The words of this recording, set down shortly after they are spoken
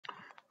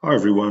Hi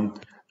everyone.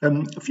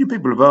 A few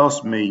people have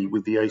asked me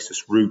with the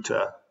ASUS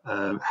router,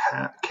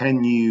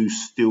 can you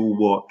still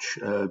watch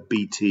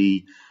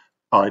BT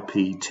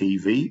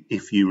IPTV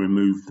if you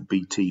remove the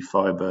BT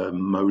fiber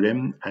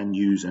modem and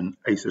use an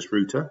ASUS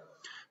router?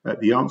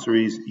 The answer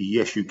is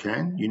yes, you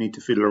can. You need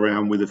to fiddle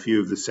around with a few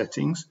of the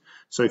settings.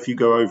 So if you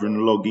go over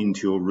and log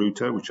into your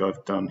router, which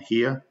I've done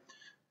here,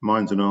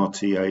 mine's an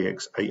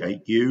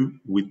RTAX88U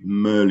with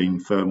Merlin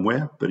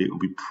firmware, but it will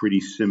be pretty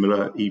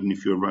similar even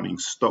if you're running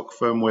stock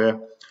firmware.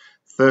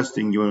 First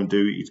thing you want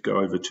to do is go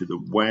over to the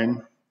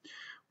WAN.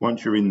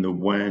 Once you're in the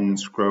WAN,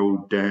 scroll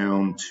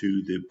down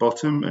to the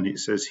bottom and it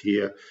says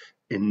here,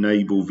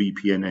 enable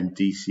VPN and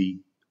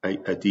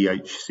a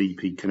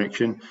DHCP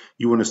connection.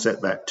 You want to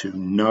set that to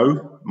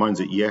no.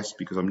 Mine's at yes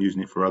because I'm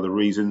using it for other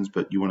reasons,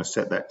 but you want to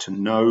set that to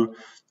no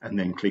and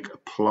then click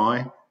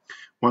apply.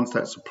 Once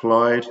that's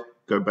applied,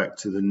 go back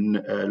to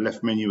the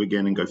left menu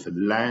again and go for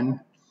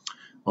LAN.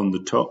 On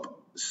the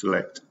top,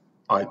 select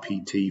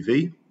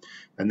IPTV,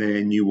 and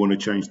then you want to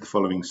change the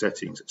following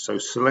settings. So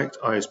select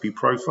ISP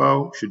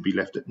profile, should be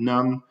left at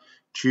none.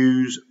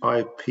 Choose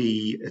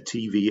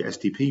IPTV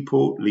SDP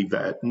port, leave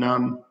that at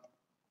none.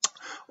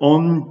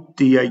 On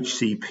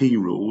DHCP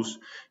rules,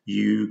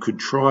 you could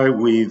try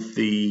with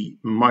the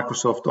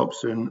Microsoft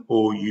option,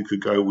 or you could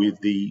go with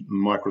the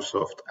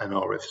Microsoft and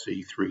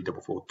RFC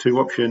 3442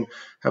 option.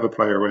 Have a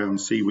play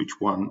around, see which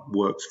one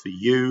works for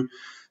you.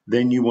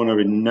 Then you want to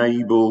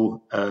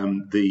enable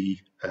the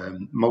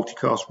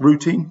multicast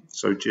routing.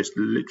 So just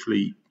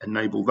literally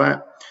enable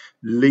that.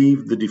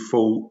 Leave the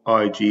default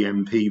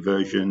IGMP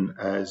version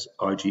as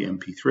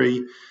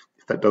IGMP3.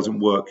 If that doesn't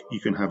work,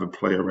 you can have a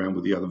play around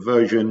with the other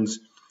versions.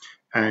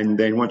 And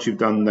then once you've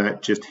done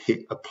that, just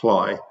hit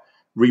apply,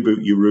 reboot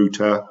your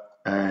router,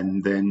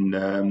 and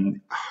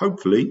then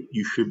hopefully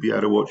you should be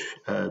able to watch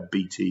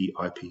BT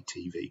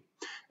IPTV.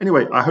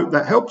 Anyway, I hope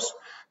that helps.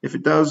 If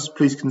it does,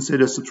 please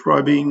consider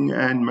subscribing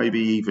and maybe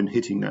even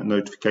hitting that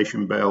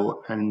notification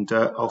bell, and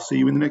I'll see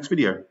you in the next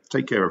video.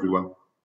 Take care, everyone.